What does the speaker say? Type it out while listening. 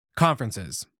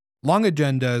Conferences. Long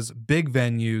agendas, big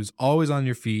venues, always on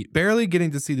your feet, barely getting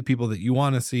to see the people that you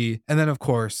want to see, and then, of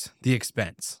course, the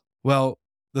expense. Well,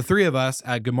 the three of us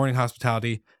at Good Morning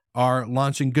Hospitality are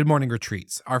launching Good Morning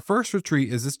Retreats. Our first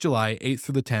retreat is this July 8th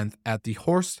through the 10th at the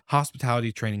Horst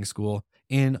Hospitality Training School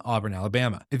in Auburn,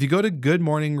 Alabama. If you go to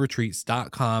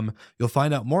goodmorningretreats.com, you'll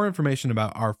find out more information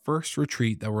about our first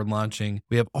retreat that we're launching.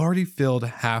 We have already filled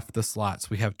half the slots.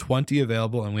 We have 20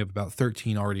 available and we have about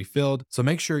 13 already filled. So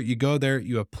make sure you go there,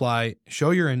 you apply,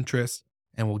 show your interest,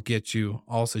 and we'll get you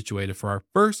all situated for our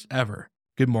first ever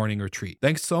Good Morning Retreat.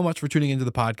 Thanks so much for tuning into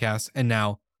the podcast. And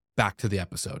now back to the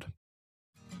episode.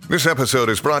 This episode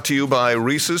is brought to you by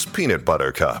Reese's Peanut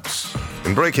Butter Cups.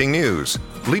 In breaking news,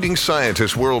 leading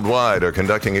scientists worldwide are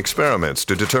conducting experiments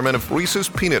to determine if Reese's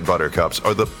Peanut Butter Cups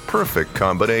are the perfect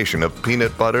combination of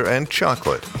peanut butter and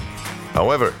chocolate.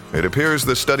 However, it appears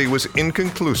the study was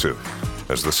inconclusive,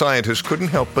 as the scientists couldn't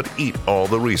help but eat all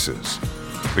the Reese's.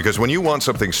 Because when you want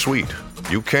something sweet,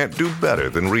 you can't do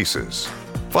better than Reese's.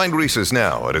 Find Reese's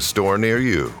now at a store near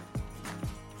you.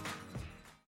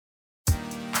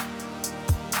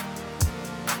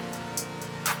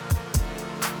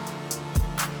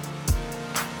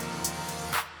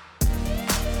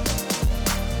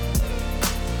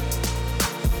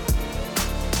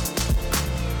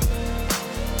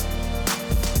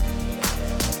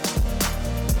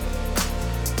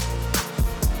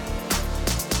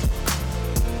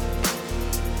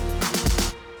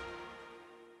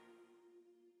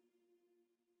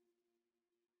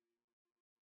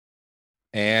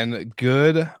 And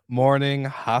good morning,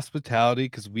 hospitality,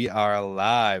 because we are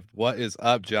live. What is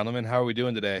up, gentlemen? How are we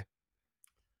doing today?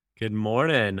 Good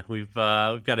morning. We've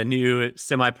got a new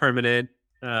semi-permanent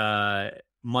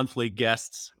monthly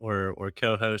guest or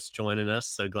co-host joining us.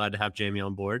 So glad to have Jamie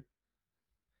on board.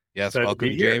 Yes,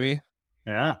 welcome, Jamie.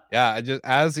 Yeah. I just,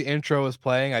 as the intro was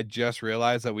playing, I just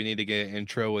realized that we need to get an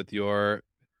intro with your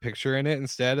picture in it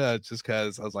instead. Just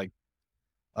because I was like,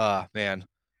 man.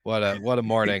 What a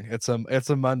morning. It's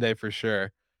a Monday for sure.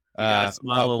 You gotta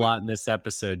smile a lot in this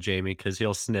episode, Jamie, because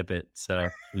he'll snip it. So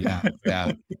yeah.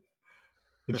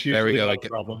 There we go.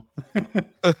 Problem.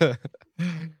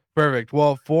 Perfect.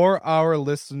 Well, for our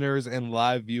listeners and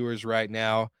live viewers right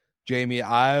now, Jamie,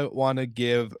 I want to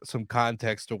give some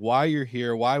context to why you're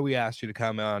here, why we asked you to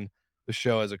come on the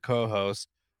show as a co-host.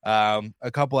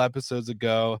 A couple episodes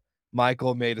ago,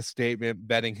 Michael made a statement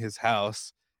betting his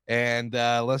house. And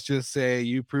let's just say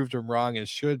you proved him wrong and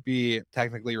should be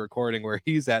technically recording where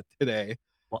he's at today.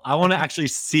 Well, I want to actually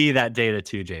see that data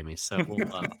too, Jamie. So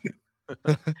we'll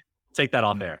take that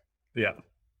on there. Yeah.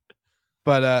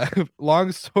 But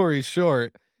long story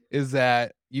short is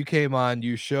that you came on,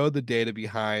 you showed the data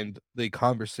behind the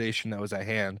conversation that was at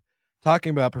hand,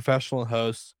 talking about professional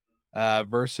hosts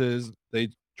versus the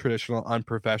traditional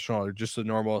unprofessional or just a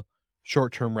normal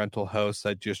short-term rental host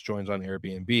that just joins on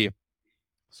Airbnb.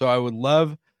 So I would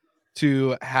love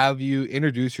to have you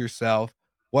introduce yourself.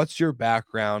 What's your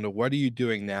background? What are you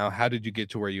doing now? How did you get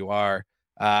to where you are?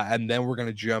 And then we're going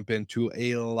to jump into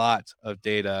a lot of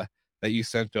data that you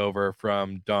sent over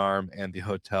from DARM and the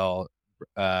hotel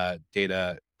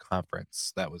data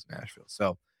conference that was Nashville.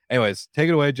 So anyways, take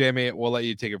it away, Jamie. We'll let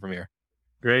you take it from here.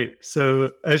 Great. So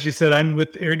as you said, I'm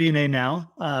with AirDNA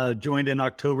now, joined in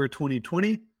October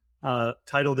 2020.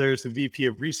 Title there is the VP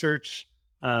of Research.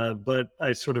 But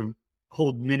I sort of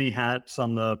hold many hats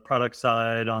on the product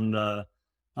side, on the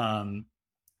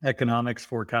economics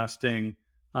forecasting,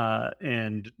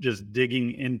 and just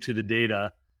digging into the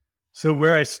data. So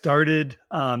where I started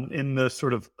in the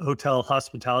sort of hotel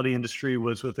hospitality industry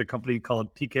was with a company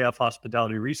called PKF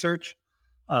Hospitality Research.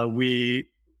 We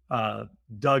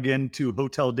dug into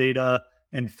hotel data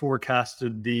and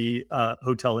forecasted the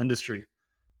hotel industry.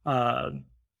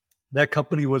 That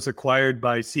company was acquired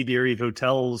by CBRE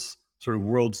Hotels, sort of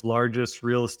world's largest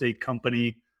real estate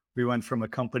company. We went from a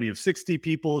company of 60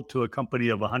 people to a company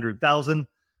of 100,000.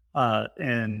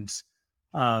 And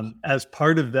as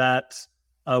part of that,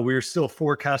 we were still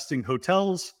forecasting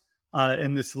hotels.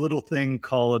 And this little thing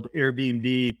called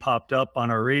Airbnb popped up on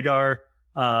our radar.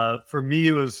 For me,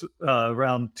 it was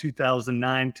around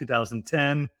 2009,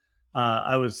 2010.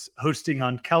 I was hosting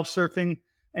on Couchsurfing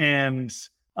and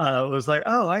was like,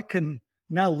 oh, I can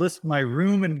now list my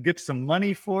room and get some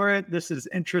money for it. This is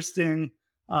interesting.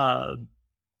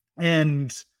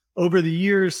 And over the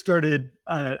years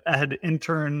I had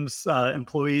interns,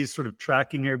 employees sort of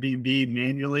tracking Airbnb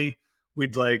manually.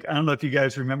 We'd I don't know if you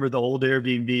guys remember the old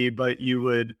Airbnb, but you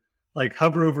would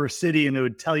hover over a city and it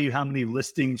would tell you how many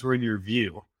listings were in your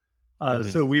view.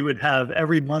 So we would have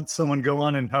every month someone go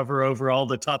on and hover over all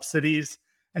the top cities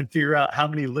and figure out how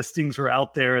many listings were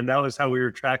out there. And that was how we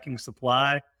were tracking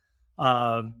supply.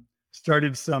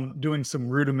 Started doing some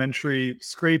rudimentary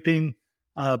scraping.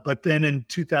 But then in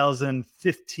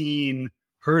 2015,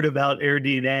 heard about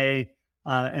AirDNA.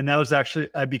 And that was actually,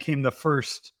 I became the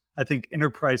first, I think,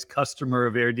 enterprise customer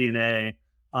of AirDNA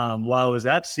while I was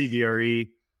at CBRE.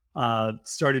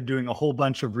 Started doing a whole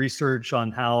bunch of research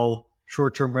on how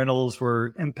short-term rentals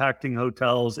were impacting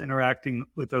hotels, interacting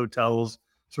with hotels,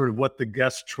 sort of what the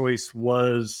guest choice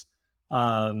was,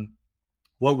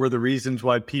 what were the reasons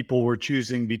why people were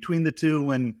choosing between the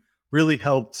two, and really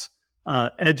helped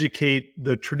educate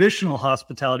the traditional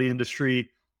hospitality industry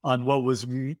on what was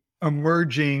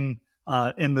emerging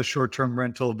in the short-term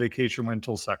rental, vacation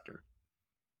rental sector.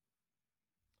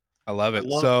 I love it.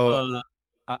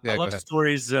 I love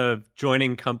stories of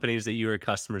joining companies that you were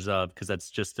customers of, because that's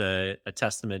just a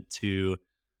testament to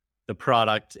the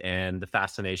product and the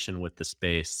fascination with the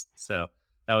space. So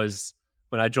that was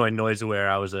when I joined NoiseAware.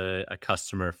 I was a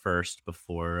customer first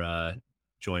before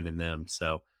joining them.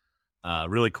 So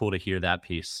really cool to hear that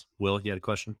piece. Will, you had a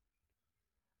question?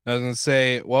 I was going to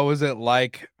say, what was it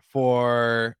like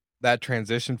for that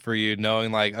transition for you,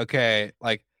 knowing like, okay,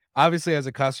 like obviously as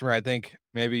a customer, I think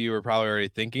maybe you were probably already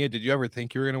thinking it. Did you ever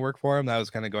think you were going to work for him? That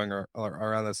was kind of going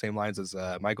around the same lines as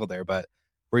Michael there. But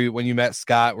when you met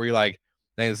Scott, were you like,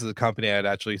 hey, this is a company I'd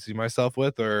actually see myself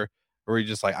with, or were you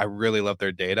just like, I really love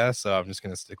their data, so I'm just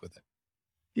going to stick with it?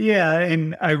 Yeah,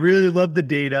 and I really love the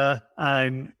data.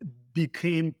 I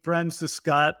became friends with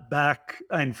Scott back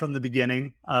and from the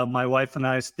beginning. My wife and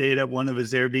I stayed at one of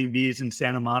his Airbnbs in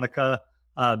Santa Monica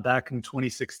back in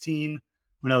 2016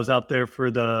 when I was out there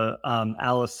for the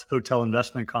Alice Hotel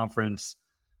Investment Conference.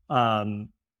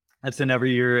 That's in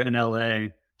every year in LA.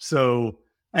 So,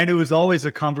 and it was always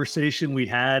a conversation we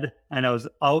had, and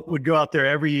would go out there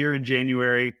every year in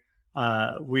January.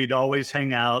 We'd always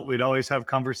hang out. We'd always have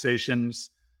conversations.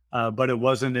 But it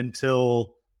wasn't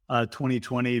until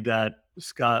 2020 that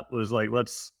Scott was like,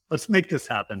 let's make this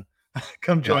happen.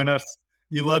 Come join us.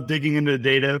 You love digging into the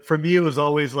data. For me, it was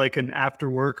always like an after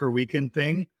work or weekend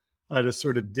thing to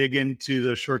sort of dig into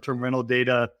the short-term rental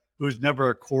data. It was never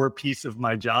a core piece of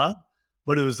my job,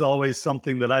 but it was always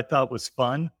something that I thought was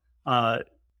fun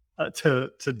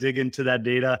to dig into that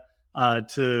data,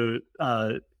 to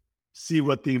see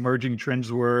what the emerging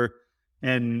trends were.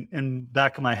 And in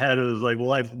back of my head, it was like,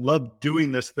 well, I've loved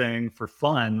doing this thing for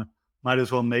fun. Might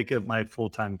as well make it my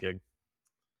full-time gig.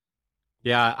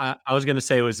 Yeah, I was going to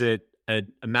say, was it a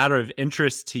matter of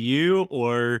interest to you,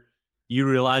 or you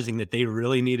realizing that they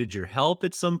really needed your help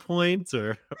at some point,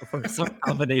 or some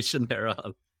combination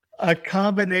thereof? A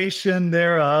combination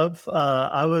thereof.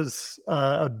 I was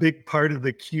a big part of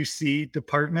the QC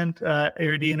department at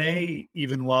AirDNA,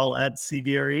 even while at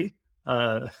CBRE.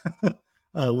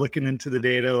 Looking into the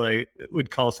data, like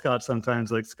would call Scott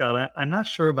sometimes, like, Scott, I'm not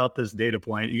sure about this data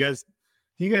point. You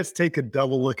guys take a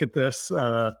double look at this,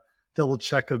 double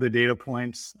check of the data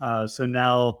points. So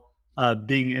now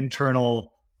being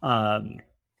internal, and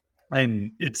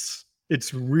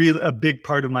it's really a big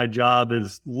part of my job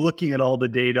is looking at all the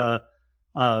data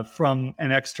from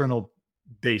an external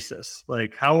basis.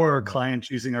 Like, how are our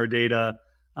clients using our data?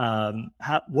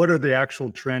 What are the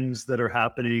actual trends that are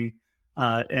happening?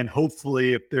 And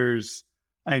hopefully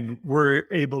we're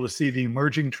able to see the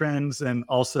emerging trends and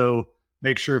also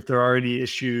make sure if there are any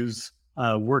issues,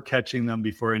 we're catching them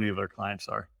before any of our clients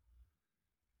are.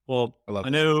 Well, I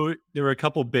know there were a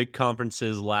couple big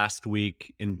conferences last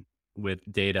week with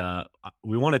data.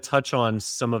 We want to touch on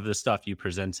some of the stuff you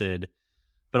presented,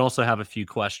 but also have a few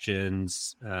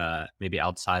questions, maybe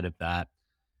outside of that.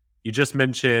 You just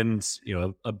mentioned,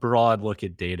 a broad look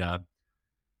at data.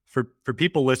 For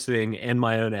people listening and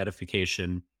my own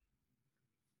edification,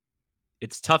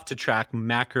 it's tough to track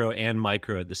macro and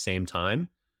micro at the same time.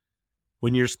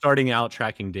 When you're starting out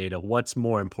tracking data, what's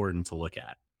more important to look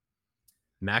at?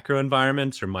 Macro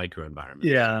environments or micro environments?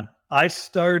 Yeah, I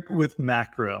start with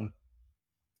macro.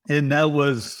 And that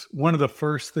was one of the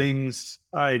first things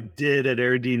I did at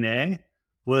AirDNA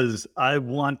was I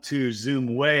want to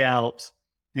zoom way out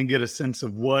and get a sense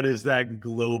of what is that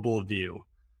global view.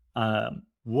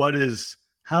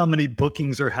 How many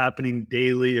bookings are happening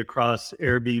daily across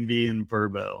Airbnb and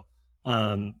Vrbo?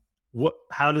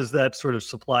 How does that sort of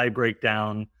supply break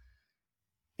down?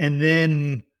 And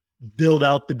then build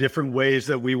out the different ways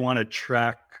that we want to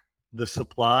track the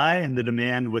supply and the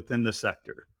demand within the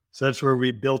sector. So that's where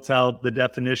we built out the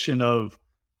definition of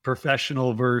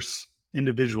professional versus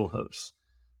individual hosts.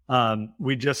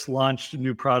 We just launched a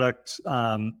new product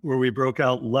where we broke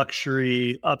out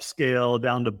luxury, upscale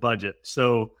down to budget.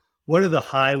 So what are the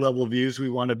high level views we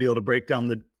want to be able to break down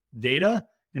the data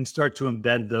and start to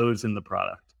embed those in the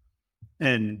product.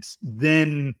 And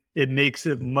then it makes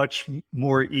it much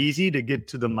more easy to get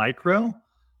to the micro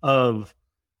of,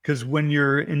 because when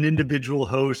you're an individual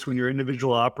host, when you're an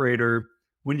individual operator,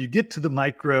 when you get to the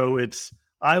micro, it's,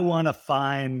 I want to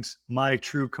find my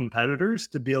true competitors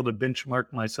to be able to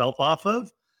benchmark myself off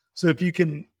of. So if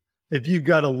you've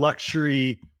got a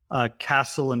luxury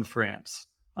castle in France,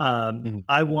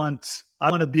 I want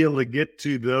to be able to get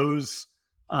to those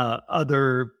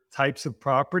other types of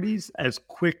properties as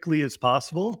quickly as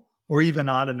possible, or even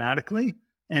automatically.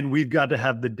 And we've got to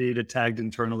have the data tagged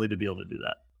internally to be able to do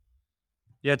that.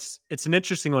 Yeah, it's an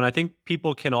interesting one. I think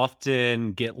people can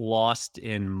often get lost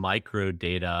in micro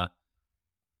data,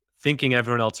 thinking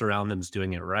everyone else around them is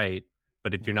doing it right.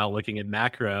 But if you're not looking at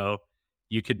macro,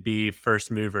 you could be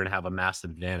first mover and have a massive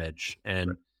advantage.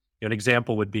 And an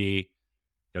example would be,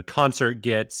 concert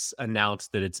gets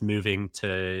announced that it's moving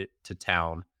to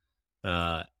town.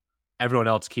 Everyone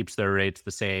else keeps their rates the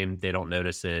same. They don't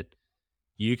notice it.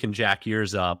 You can jack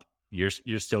yours up. You're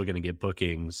still going to get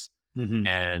bookings.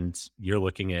 And you're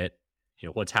looking at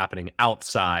what's happening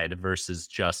outside versus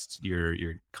just your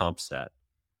comp set.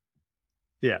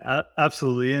 Yeah,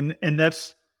 absolutely. And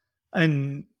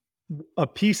a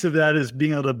piece of that is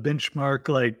being able to benchmark,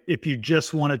 like if you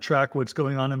just want to track what's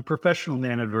going on in professional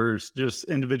managers, just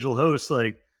individual hosts,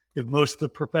 like if most of the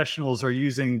professionals are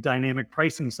using dynamic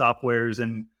pricing softwares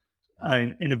and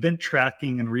event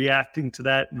tracking and reacting to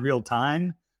that in real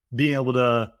time, being able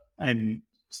to and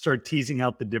start teasing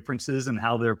out the differences and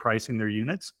how they're pricing their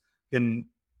units can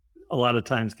a lot of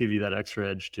times give you that extra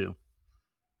edge too.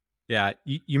 Yeah.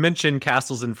 You mentioned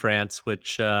castles in France,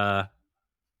 which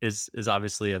is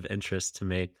obviously of interest to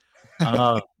me.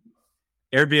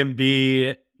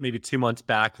 Airbnb, maybe 2 months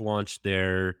back, launched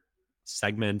their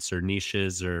segments or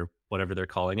niches or whatever they're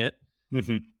calling it.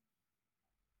 Do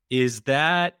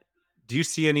you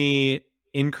see any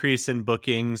increase in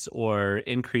bookings or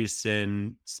increase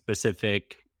in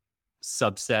specific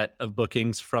subset of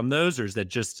bookings from those, or is that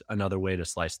just another way to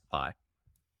slice the pie?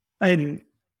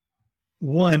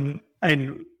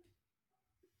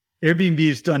 Airbnb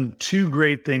has done two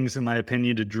great things, in my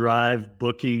opinion, to drive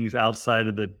bookings outside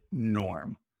of the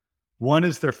norm. One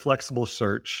is their flexible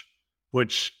search,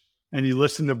 and you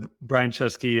listen to Brian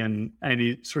Chesky and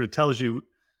he sort of tells you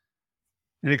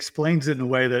and explains it in a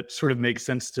way that sort of makes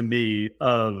sense to me.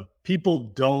 Of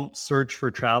people don't search for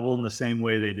travel in the same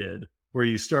way they did, where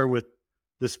you start with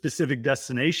the specific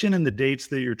destination and the dates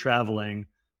that you're traveling.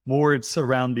 More it's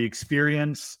around the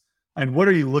experience and what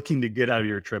are you looking to get out of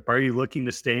your trip? Are you looking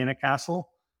to stay in a castle?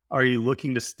 Are you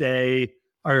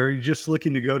just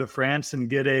looking to go to France and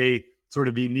get a sort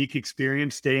of unique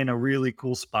experience, stay in a really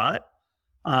cool spot?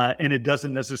 And it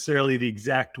doesn't necessarily the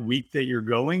exact week that you're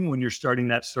going. When you're starting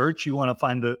that search, you want to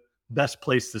find the best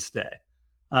place to stay.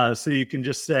 So you can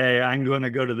just say, I'm going to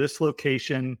go to this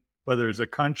location, whether it's a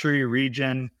country,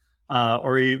 region,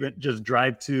 or even just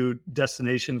drive to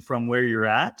destination from where you're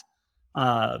at.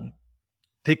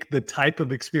 Pick the type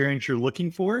of experience you're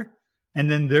looking for, and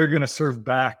then they're going to serve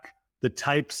back the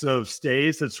types of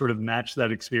stays that sort of match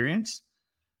that experience.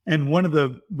 And one of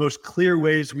the most clear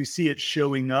ways we see it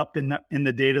showing up in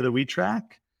the data that we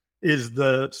track is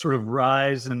the sort of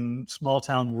rise in small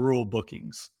town rural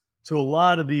bookings. So a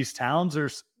lot of these towns are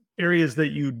areas that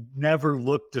you never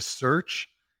look to search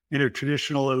in a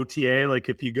traditional OTA. Like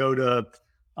if you go to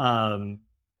and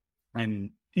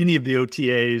any of the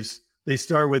OTAs, they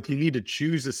start with, you need to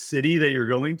choose a city that you're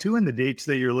going to and the dates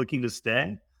that you're looking to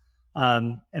stay.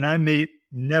 And I may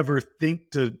never think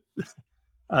to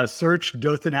search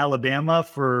Dothan, Alabama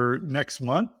for next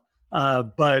month.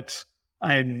 But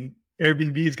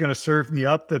Airbnb is going to serve me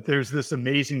up that there's this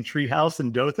amazing tree house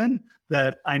in Dothan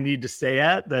that I need to stay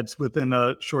at that's within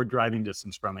a short driving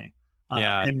distance from me.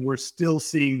 And we're still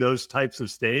seeing those types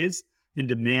of stays and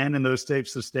demand in those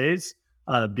types of stays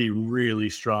be really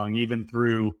strong, even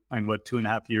through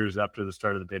 2.5 years after the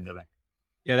start of the pandemic.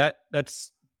 Yeah,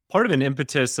 that's part of an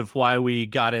impetus of why we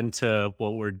got into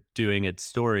what we're doing at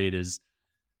Storied. Is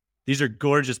these are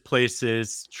gorgeous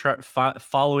places,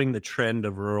 following the trend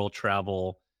of rural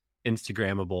travel,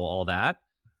 Instagrammable, all that.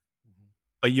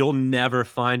 But you'll never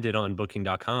find it on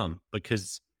booking.com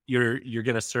because you're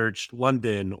going to search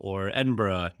London or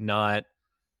Edinburgh, not,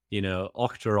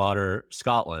 Auchterarder,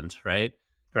 Scotland, right?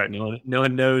 Right. No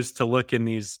one knows to look in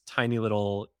these tiny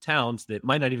little towns that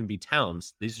might not even be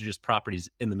towns. These are just properties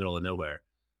in the middle of nowhere.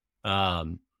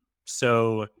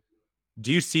 So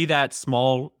do you see that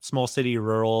small city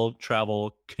rural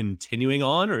travel continuing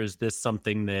on, or is this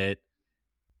something that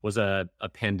was a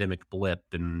pandemic blip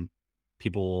and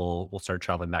people will start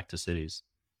traveling back to cities?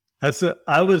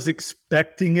 I was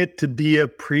expecting it to be a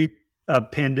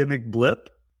pre-pandemic blip,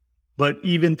 but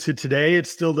even to today, it's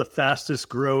still the fastest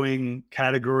growing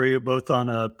category, both on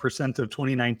a percent of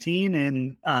 2019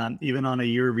 and even on a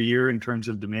year over year in terms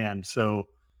of demand. So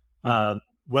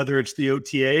whether it's the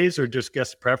OTAs or just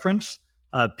guest preference,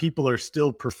 people are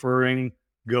still preferring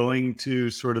going to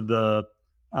sort of the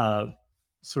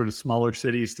sort of smaller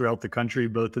cities throughout the country,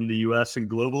 both in the US and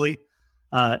globally.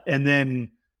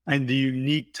 And the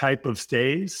unique type of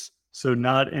stays, so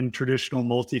not in traditional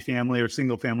multifamily or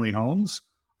single family homes,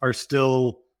 are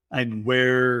still and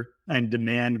where and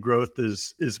demand growth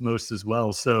is most as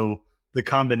well. So the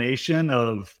combination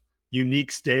of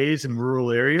unique stays in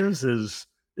rural areas is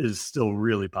still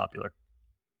really popular.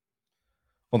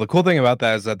 Well, the cool thing about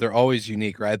that is that they're always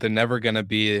unique, right? They're never going to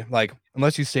be like,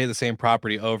 unless you stay the same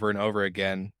property over and over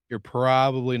again, you're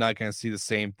probably not going to see the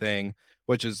same thing,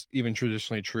 which is even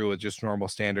traditionally true with just normal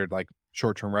standard, like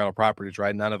short-term rental properties,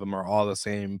 right? None of them are all the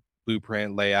same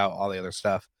blueprint, layout, all the other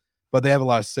stuff, but they have a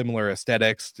lot of similar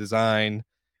aesthetics, design.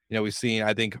 We've seen,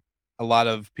 I think a lot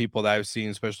of people that I've seen,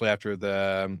 especially after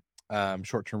the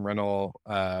short-term rental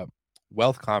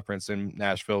wealth conference in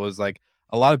Nashville, was like,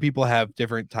 a lot of people have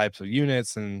different types of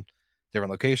units and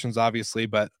different locations, obviously,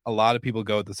 but a lot of people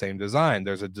go with the same design.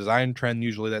 There's a design trend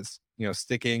usually that's,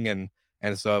 sticking. And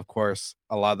so, of course,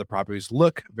 a lot of the properties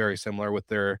look very similar with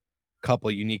their couple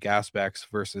of unique aspects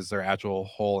versus their actual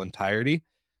whole entirety.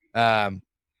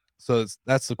 So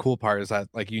that's the cool part, is that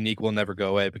like unique will never go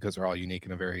away because they're all unique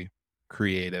in a very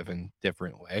creative and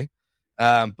different way.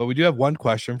 But we do have one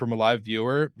question from a live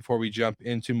viewer before we jump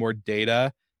into more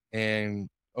data and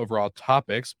overall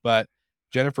topics. But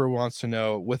Jennifer wants to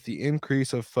know, with the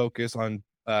increase of focus on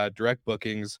direct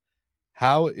bookings,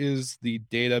 how is the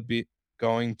data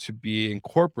going to be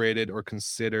incorporated or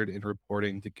considered in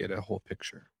reporting to get a whole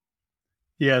picture?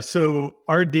 Yeah, so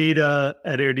our data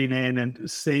at AirDNA, and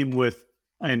same with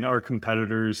our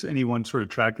competitors, anyone sort of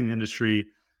tracking the industry,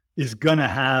 is going to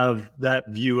have that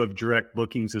view of direct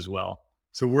bookings as well.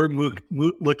 So we're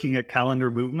looking at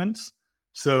calendar movements.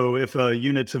 So if a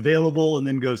unit's available and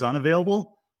then goes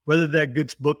unavailable, whether that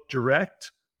gets booked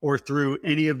direct or through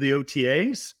any of the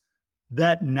OTAs,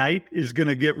 that night is going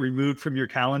to get removed from your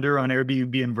calendar on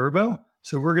Airbnb and Vrbo.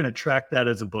 So we're going to track that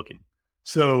as a booking.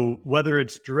 So whether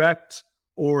it's direct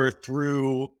or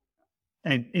through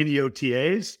any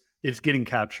OTAs, it's getting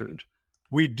captured.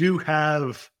 We do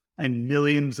have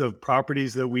millions of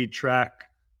properties that we track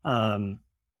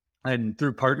and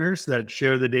through partners that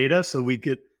share the data, so we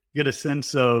get a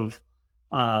sense of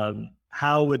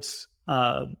how it's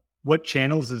what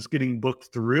channels is getting booked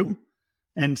through.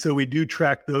 And so we do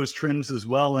track those trends as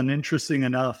well. And interesting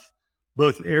enough,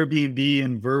 both Airbnb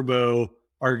and Vrbo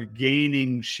are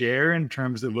gaining share in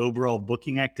terms of overall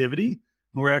booking activity.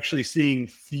 We're actually seeing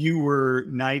fewer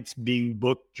nights being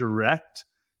booked direct,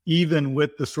 even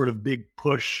with the sort of big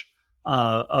push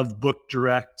of book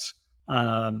direct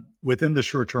within the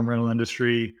short-term rental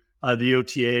industry. The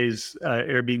OTAs,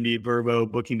 Airbnb,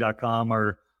 Vrbo, Booking.com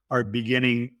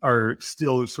are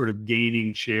still sort of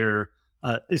gaining share,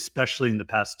 especially in the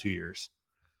past 2 years.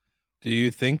 Do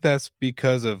you think that's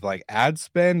because of like ad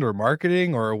spend or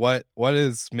marketing, or what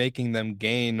is making them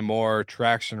gain more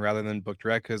traction rather than book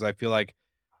direct? Because I feel like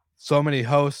so many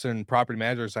hosts and property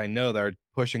managers I know that are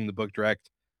pushing the book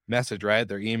direct message, right?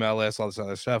 Their email list, all this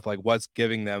other stuff. Like, what's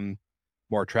giving them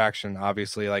more traction?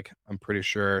 Obviously, like, I'm pretty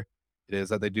sure it is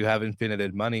that they do have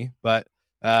infinited money, but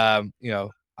I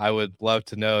would love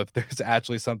to know if there's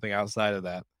actually something outside of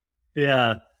that.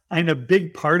 Yeah. And a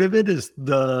big part of it is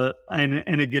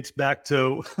and it gets back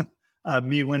to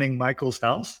me winning Michael's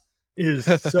house, is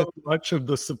so much of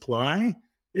the supply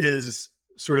is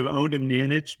sort of owned and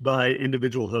managed by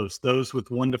individual hosts, those with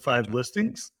 1 to 5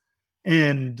 listings.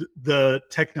 And the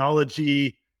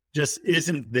technology just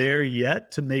isn't there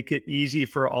yet to make it easy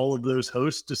for all of those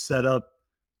hosts to set up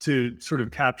to sort of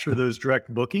capture those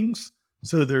direct bookings.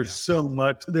 So they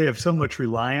have so much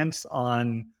reliance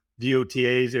on the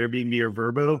OTAs, Airbnb or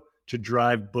Vrbo, to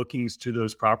drive bookings to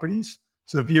those properties.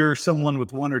 So if you're someone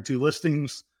with 1 or 2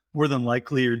 listings, more than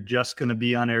likely you're just going to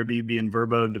be on Airbnb and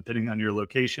Vrbo, depending on your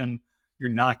location. You're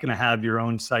not going to have your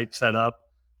own site set up.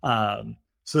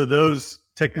 So those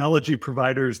technology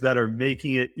providers that are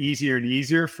making it easier and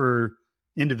easier for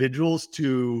individuals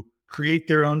to create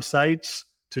their own sites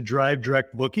to drive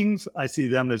direct bookings, I see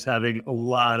them as having a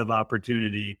lot of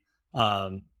opportunity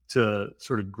to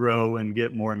sort of grow and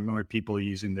get more and more people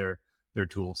using their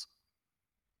tools.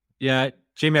 Yeah,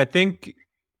 Jamie, I think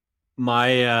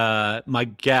my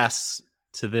guess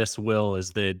to this, Will,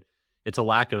 is that it's a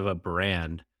lack of a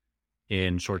brand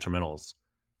in short-term rentals.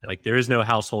 Like there is no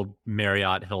household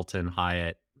Marriott, Hilton,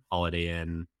 Hyatt, Holiday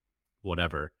Inn,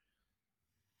 whatever.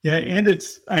 Yeah,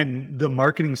 and the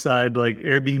marketing side, like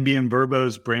Airbnb and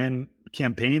Vrbo's brand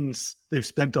campaigns, they've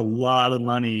spent a lot of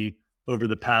money over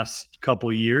the past couple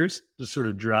of years to sort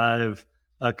of drive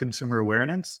consumer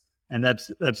awareness, and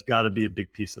that's got to be a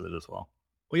big piece of it as well.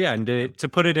 Well, yeah, and to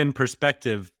put it in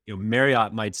perspective,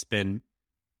 Marriott might spend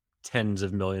tens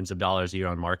of millions of dollars a year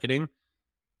on marketing,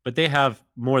 but they have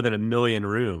more than 1 million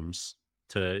rooms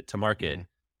to market.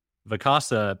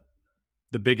 Vacasa,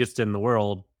 the biggest in the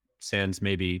world, sans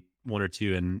maybe one or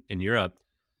two in Europe,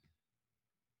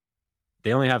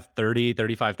 they only have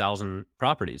 35,000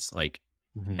 properties, like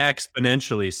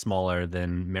exponentially smaller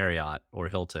than Marriott or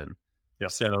Hilton. Yeah.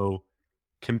 So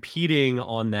competing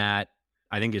on that,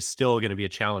 I think, is still going to be a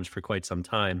challenge for quite some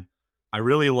time. I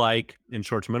really like in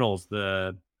short-term rentals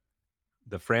the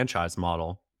franchise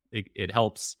model. It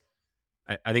helps.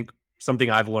 I think something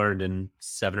I've learned in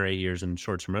 7 or 8 years in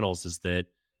short-term rentals is that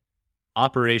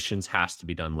operations has to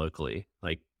be done locally.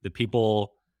 Like the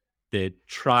people that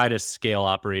try to scale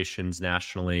operations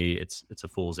nationally, it's a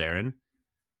fool's errand.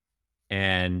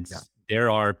 And there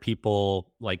are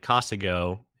people like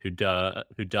Casago who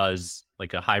does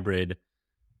like a hybrid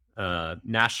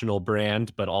national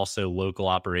brand, but also local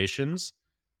operations.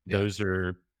 That's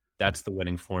the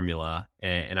winning formula.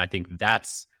 And I think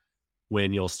that's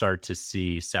when you'll start to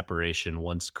see separation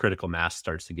once critical mass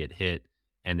starts to get hit.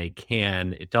 And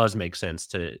it does make sense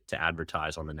to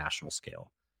advertise on the national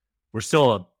scale. We're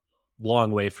still a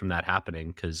long way from that happening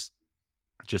because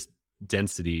just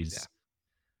densities,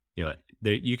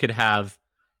 you could have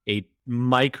a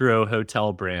micro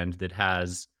hotel brand that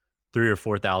has 3,000 or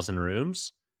 4,000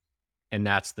 rooms, and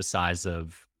that's the size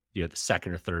of the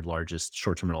second or third largest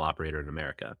short-term rental operator in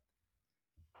America.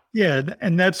 Yeah,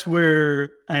 and that's where,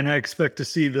 and I expect to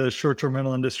see the short-term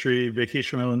rental industry,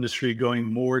 vacation rental industry going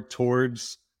more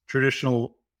towards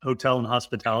traditional hotel and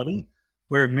hospitality,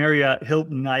 where Marriott,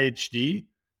 Hilton, IHG,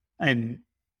 and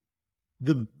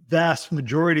the vast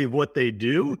majority of what they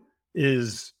do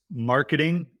is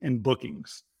marketing and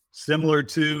bookings, similar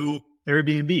to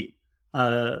Airbnb.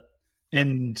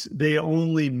 And they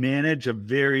only manage a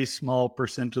very small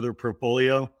percent of their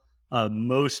portfolio.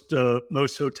 Most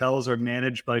hotels are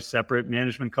managed by separate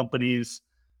management companies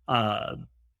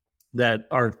that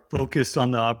are focused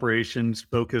on the operations,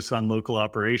 focused on local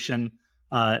operation,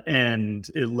 and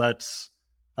it lets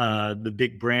the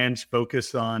big brands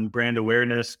focus on brand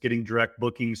awareness, getting direct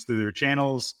bookings through their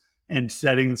channels, and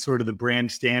setting sort of the brand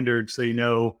standard.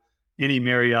 So, any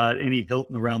Marriott, any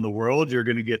Hilton around the world, you're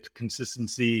going to get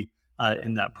consistency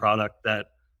in that product. That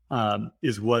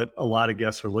is what a lot of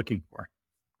guests are looking for.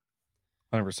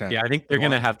 100%. Yeah, I think they're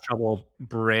going to have trouble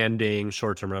branding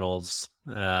short-term rentals.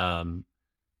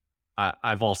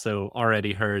 I've also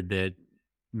already heard that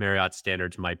Marriott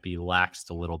standards might be laxed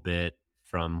a little bit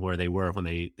from where they were when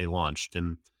they launched,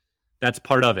 and that's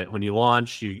part of it. When you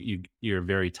launch, you're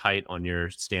very tight on your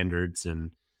standards,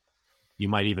 and you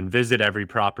might even visit every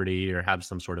property or have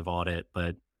some sort of audit.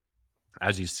 But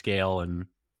as you scale, and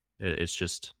it's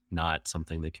just not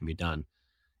something that can be done.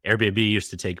 Airbnb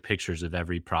used to take pictures of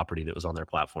every property that was on their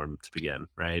platform to begin,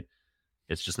 right?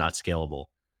 It's just not scalable.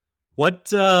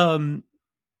 What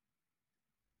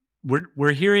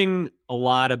we're hearing a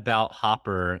lot about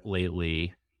Hopper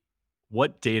lately.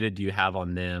 What data do you have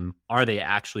on them? Are they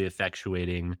actually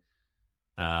effectuating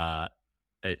a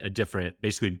different,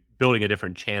 basically building a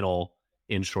different channel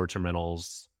in short-term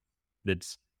rentals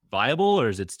that's viable, or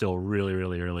is it still really,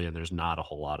 really early and there's not a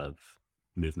whole lot of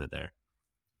movement there?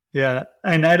 Yeah,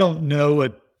 and I don't know a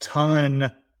ton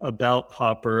about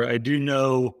Hopper. I do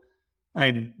know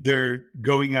they're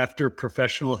going after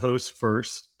professional hosts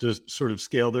first to sort of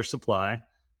scale their supply,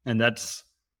 and that's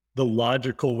the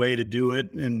logical way to do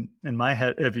it. In my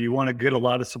head, if you want to get a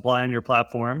lot of supply on your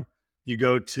platform, you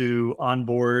go to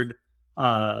onboard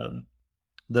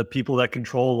the people that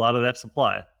control a lot of that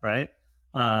supply, right?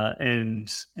 And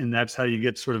that's how you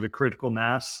get sort of a critical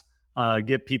mass,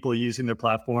 get people using their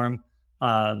platform.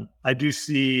 I do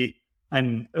see,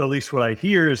 and at least what I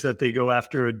hear is that they go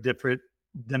after a different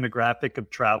demographic of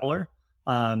traveler.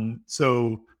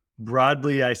 So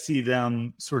broadly, I see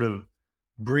them sort of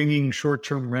bringing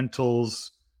short-term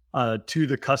rentals to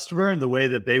the customer in the way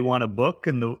that they want to book,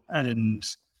 and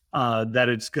that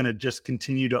it's going to just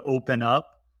continue to open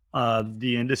up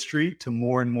the industry to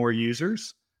more and more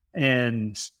users,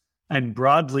 and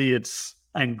broadly, it's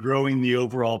growing the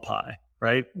overall pie.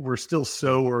 Right, we're still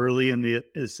so early in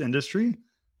this industry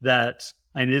that,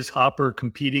 and is Hopper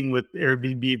competing with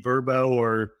Airbnb, Vrbo,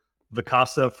 or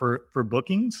Vacasa for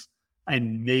bookings?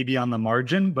 and maybe on the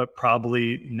margin, but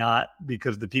probably not,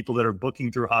 because the people that are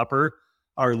booking through Hopper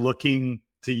are looking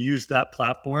to use that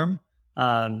platform.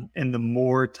 And the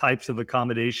more types of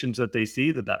accommodations that they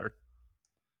see, the better.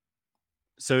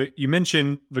 So you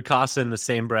mentioned Vacasa in the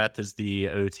same breath as the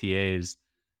OTAs.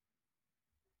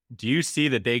 Do you see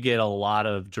that they get a lot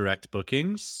of direct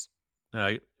bookings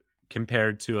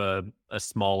compared to a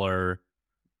smaller,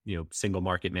 single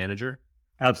market manager?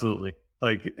 Absolutely.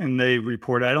 And they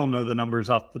report, I don't know the numbers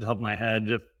off the top of my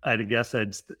head. If I had to guess,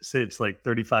 I'd say it's like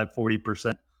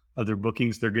 35-40% of their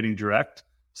bookings they're getting direct.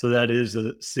 So that is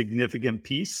a significant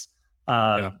piece.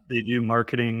 They do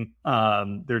marketing.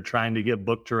 They're trying to get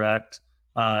booked direct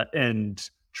and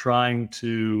trying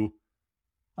to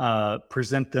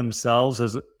present themselves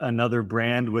as another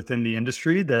brand within the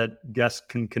industry that guests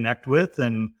can connect with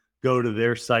and go to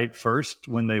their site first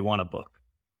when they want to book.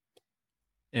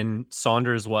 And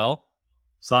Sonder as well?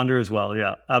 Sonder as well,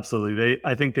 yeah, absolutely.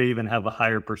 I think they even have a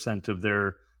higher percent of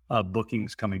their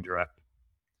bookings coming direct.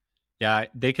 Yeah,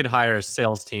 they could hire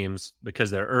sales teams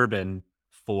because they're urban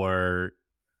for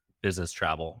business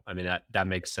travel. I mean, that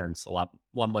makes sense a lot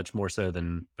much more so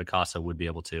than Vacasa would be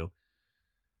able to.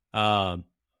 I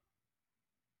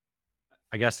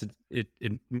guess it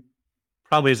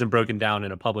probably isn't broken down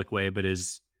in a public way, but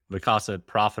is Vacasa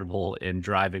profitable in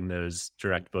driving those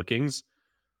direct bookings,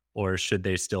 or should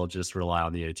they still just rely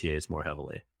on the OTAs more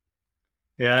heavily?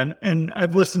 Yeah, and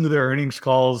I've listened to their earnings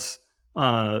calls.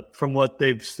 From what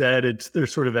they've said, they're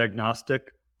sort of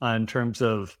agnostic in terms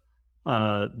of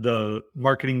the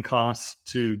marketing costs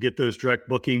to get those direct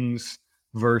bookings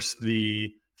versus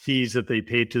the fees that they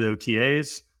pay to the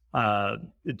OTAs.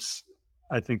 It's,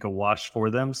 I think, a wash for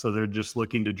them. So they're just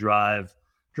looking to drive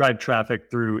traffic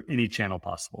through any channel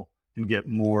possible and get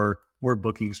more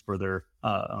bookings for their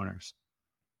owners.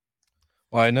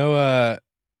 Well, I know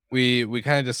we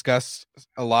kind of discussed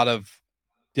a lot of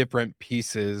different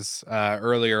pieces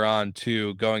earlier on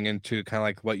too, going into kind of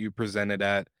like what you presented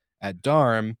at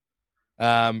Darm.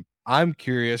 I'm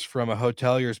curious from a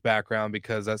hotelier's background,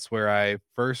 because that's where I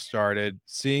first started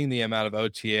seeing the amount of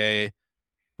OTA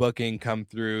booking come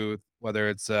through, whether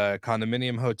it's a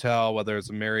condominium hotel, whether it's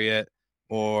a Marriott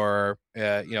or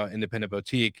independent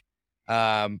boutique.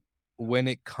 When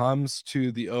it comes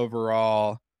to the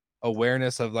overall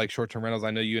awareness of like short-term rentals,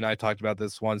 I know you and I talked about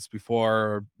this once before,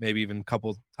 or maybe even a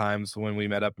couple times when we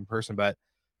met up in person, but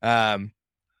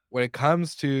when it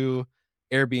comes to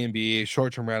Airbnb,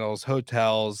 short-term rentals,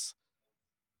 hotels,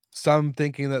 some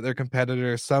thinking that they're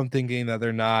competitors, some thinking that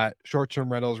they're not,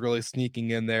 short-term rentals really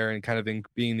sneaking in there and kind of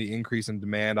being the increase in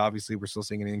demand. Obviously, we're still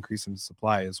seeing an increase in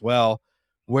supply as well.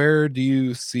 Where do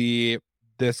you see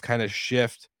this kind of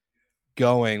shift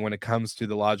going when it comes to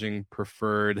the lodging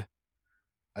preferred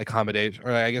accommodation,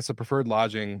 or I guess a preferred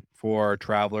lodging for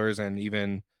travelers, and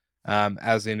even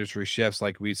as the industry shifts,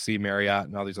 like we see Marriott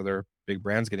and all these other big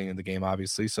brands getting in the game,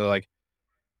 obviously. So like,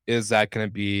 is that going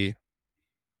to be,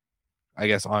 I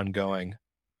guess, ongoing,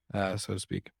 so to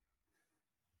speak?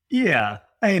 Yeah.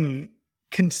 And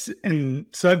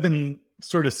so I've been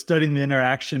sort of studying the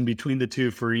interaction between the two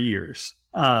for years,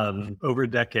 over a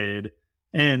decade.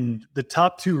 And the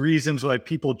top two reasons why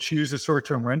people choose a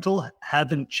short-term rental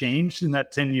haven't changed in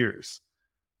that 10 years.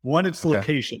 One, it's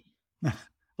location.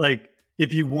 Like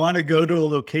if you want to go to a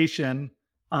location,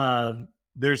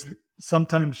 there's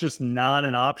sometimes just not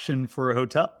an option for a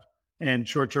hotel, and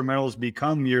short-term rentals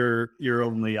become your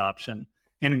only option.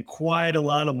 And in quite a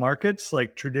lot of markets,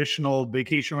 like traditional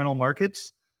vacation rental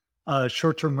markets,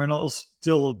 vacation rentals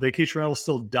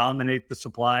still dominate the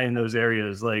supply in those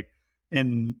areas. Like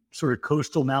in sort of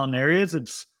coastal mountain areas,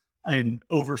 it's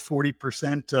over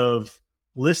 40% of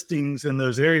listings in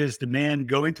those areas, demand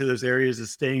going to those areas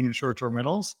is staying in short-term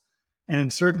rentals. And in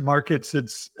certain markets,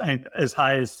 it's as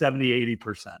high as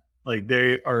 70-80%. Like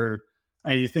they are,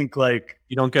 you think like...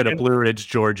 You don't go to Blue Ridge,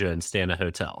 Georgia and stay in a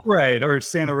hotel. Right. Or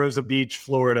Santa Rosa Beach,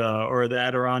 Florida, or the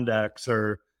Adirondacks,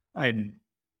 or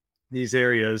these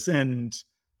areas. And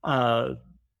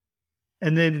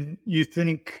then you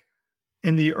think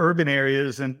in the urban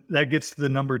areas, and that gets to the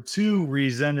number two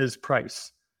reason, is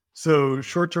price. So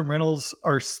short-term rentals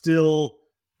are still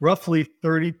roughly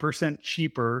 30%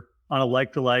 cheaper on a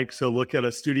like-to-like. So look at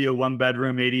a studio, one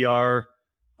bedroom ADR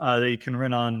that you can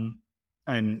rent on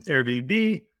an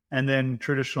Airbnb, and then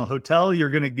traditional hotel, you're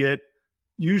going to get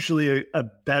usually a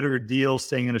better deal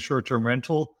staying in a short-term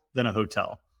rental than a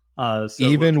hotel.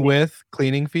 Even with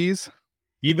cleaning fees?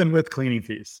 Even with cleaning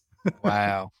fees.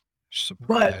 Wow.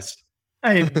 But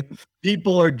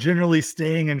People are generally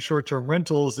staying in short-term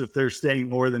rentals if they're staying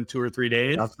more than 2 or 3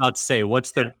 days. I was about to say,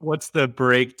 what's the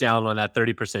breakdown on that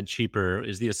 30% cheaper?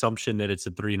 Is the assumption that it's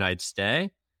a 3-night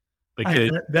stay?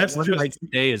 Because that's one night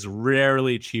stay is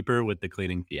rarely cheaper with the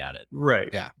cleaning fee added. Right.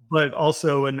 Yeah. But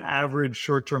also an average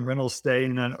short-term rental stay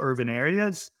in an urban area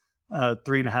is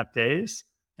 3.5 days.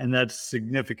 And that's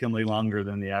significantly longer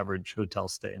than the average hotel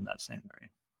stay in that same area.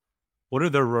 What are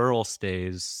the rural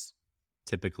stays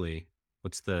typically?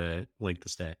 What's the length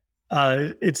of stay?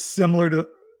 It's similar to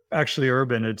actually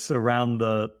urban. It's around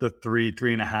the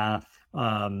 3.5.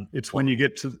 It's when you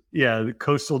get to the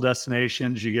coastal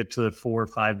destinations, you get to the 4 or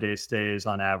 5 day stays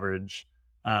on average.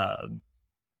 And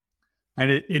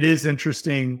it is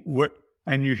interesting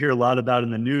and you hear a lot about in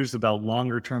the news about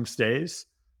longer term stays.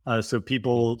 So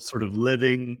people sort of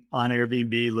living on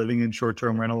Airbnb, living in short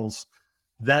term rentals.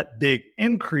 That big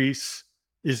increase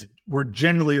we're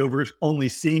generally only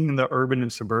seeing in the urban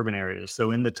and suburban areas.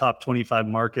 So in the top 25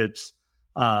 markets,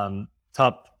 in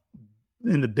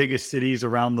the biggest cities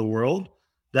around the world,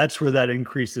 that's where that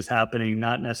increase is happening,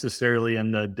 not necessarily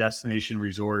in the destination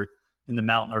resort in the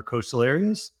mountain or coastal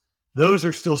areas. Those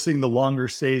are still seeing the longer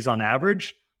stays on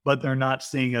average, but they're not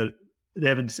seeing they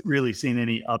haven't really seen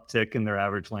any uptick in their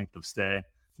average length of stay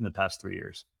in the past 3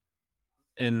 years.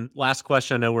 And last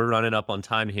question, I know we're running up on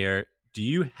time here. Do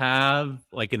you have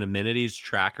like an amenities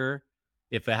tracker?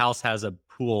 If a house has a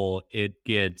pool,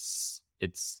 it's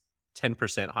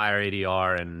 10% higher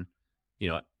ADR and,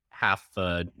 half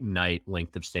a night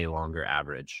length of stay longer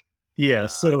average. Yeah.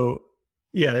 So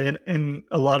in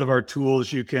a lot of our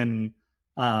tools, you can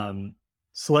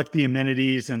select the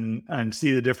amenities and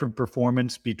see the different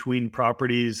performance between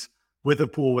properties with a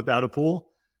pool, without a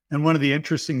pool. And one of the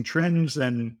interesting trends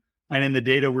and in the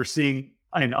data we're seeing,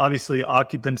 obviously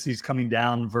occupancy is coming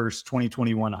down versus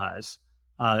 2021 highs.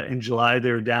 In July,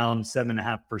 they're down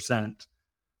 7.5%.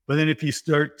 But then if you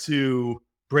start to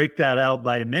break that out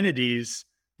by amenities,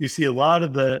 you see a lot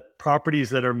of the properties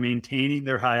that are maintaining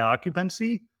their high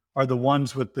occupancy are the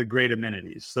ones with the great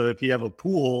amenities. So if you have a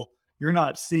pool, you're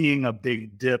not seeing a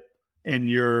big dip in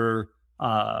your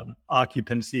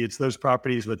occupancy. It's those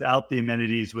properties without the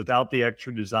amenities, without the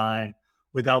extra design,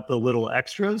 without the little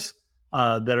extras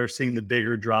that are seeing the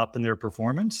bigger drop in their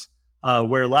performance.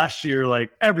 Where last year,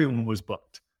 like everyone was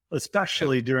booked,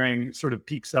 especially during sort of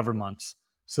peak summer months.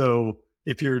 So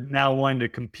if you're now wanting to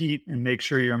compete and make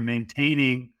sure you're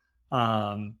maintaining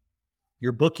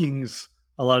your bookings,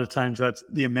 a lot of times that's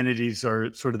the amenities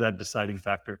are sort of that deciding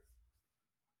factor.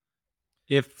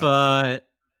 If there's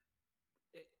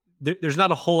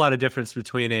not a whole lot of difference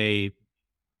between a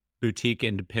boutique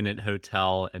independent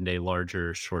hotel and a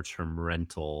larger short-term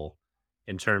rental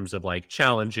in terms of like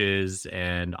challenges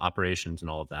and operations and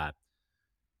all of that.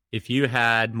 If you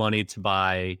had money to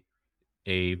buy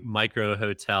a micro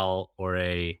hotel or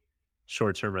a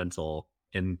short-term rental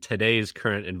in today's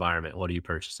current environment, what are you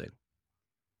purchasing?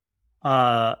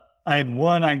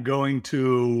 I'm going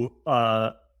to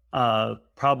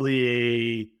probably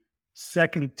a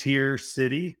second tier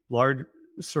city, large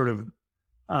sort of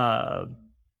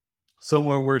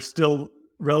somewhere we're still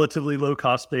relatively low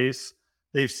cost base.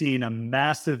 They've seen a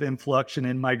massive influx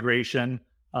in migration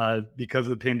because of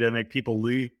the pandemic, people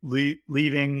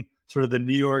leaving sort of the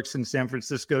New Yorks and San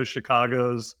Francisco,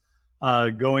 Chicago's,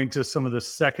 going to some of the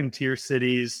second tier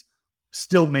cities,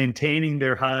 still maintaining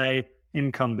their high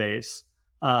income base.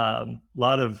 A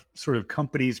lot of sort of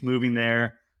companies moving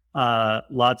there,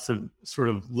 lots of sort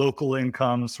of local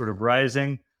income sort of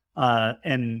rising.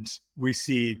 And we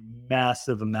see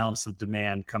massive amounts of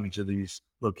demand coming to these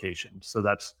locations. So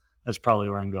that's probably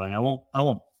where I'm going. I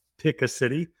won't pick a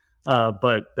city,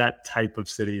 but that type of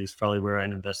city is probably where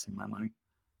I'm investing my money.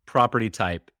 Property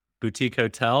type, boutique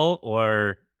hotel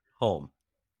or home?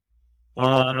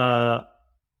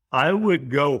 I would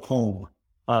go home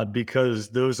because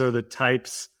those are the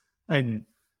types, and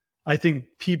I think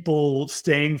people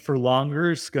staying for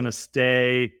longer is going to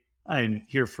stay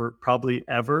here for probably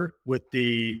ever with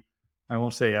I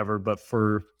won't say ever, but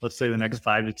for let's say the next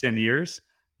 5 to 10 years,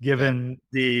 given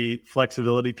the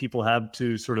flexibility people have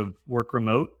to sort of work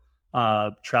remote,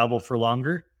 travel for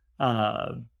longer.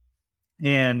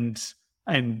 And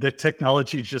the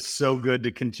technology is just so good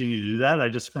to continue to do that. I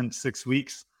just spent 6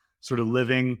 weeks sort of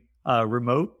living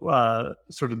remote,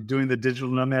 sort of doing the digital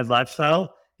nomad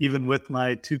lifestyle, even with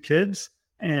my 2 kids,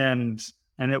 and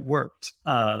it worked.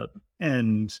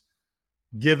 And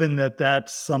given that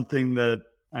that's something that,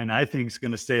 and I think is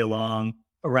going to stay around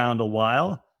a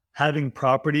while, having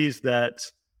properties that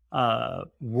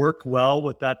work well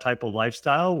with that type of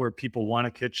lifestyle, where people want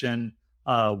a kitchen,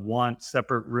 want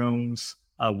separate rooms,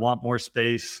 want more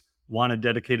space, want a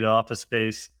dedicated office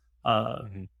space,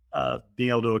 being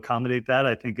able to accommodate that,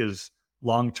 I think is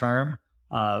long term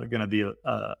going to be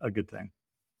a good thing.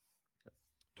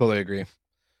 Totally agree.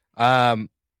 I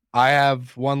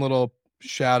have one little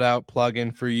shout out plug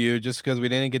in for you, just because we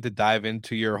didn't get to dive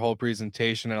into your whole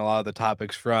presentation and a lot of the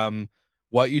topics from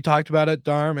what you talked about at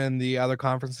DARM and the other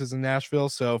conferences in Nashville.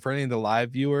 So for any of the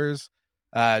live viewers,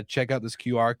 check out this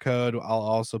QR code. I'll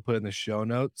also put in the show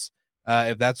notes,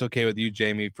 if that's okay with you,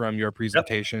 Jamie, from your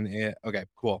presentation. Yep. Okay,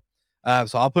 cool.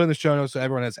 So I'll put in the show notes so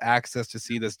everyone has access to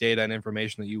see this data and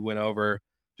information that you went over,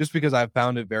 just because I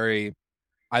found it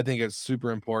I think it's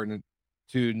super important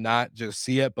to not just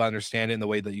see it, but understand it in the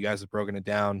way that you guys have broken it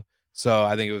down. So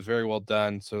I think it was very well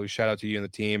done. So shout out to you and the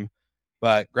team.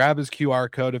 But grab his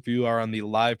QR code if you are on the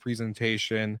live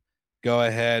presentation. Go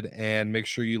ahead and make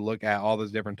sure you look at all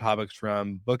those different topics,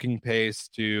 from booking pace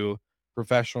to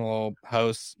professional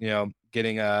hosts,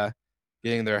 getting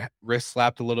their wrist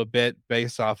slapped a little bit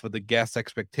based off of the guest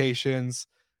expectations.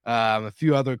 A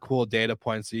few other cool data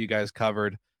points that you guys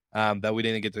covered that we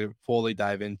didn't get to fully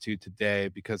dive into today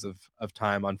because of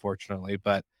time, unfortunately.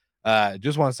 But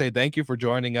just want to say thank you for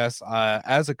joining us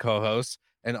as a co-host,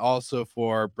 and also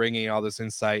for bringing all this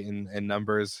insight and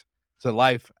numbers to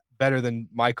life better than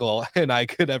Michael and I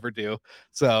could ever do.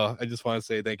 So I just want to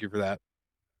say thank you for that.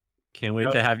 Can't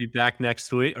wait to have you back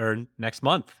next week or next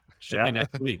month.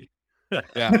 Next week.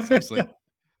 Yeah, seriously.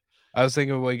 I was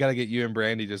thinking, well, you got to get you and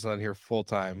Brandy just on here full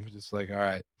time. Just like, all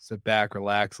right, sit back,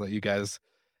 relax, let you guys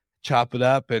chop it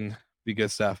up and be good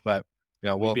stuff. But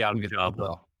we'll be out of get job.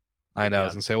 I know. I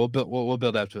was gonna say we'll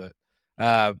build up to it.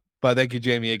 But thank you,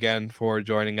 Jamie, again for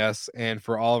joining us, and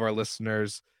for all of our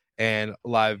listeners and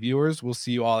live viewers. We'll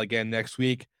see you all again next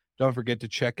week. Don't forget to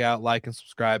check out, like, and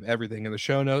subscribe everything in the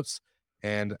show notes,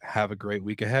 and have a great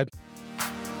week ahead.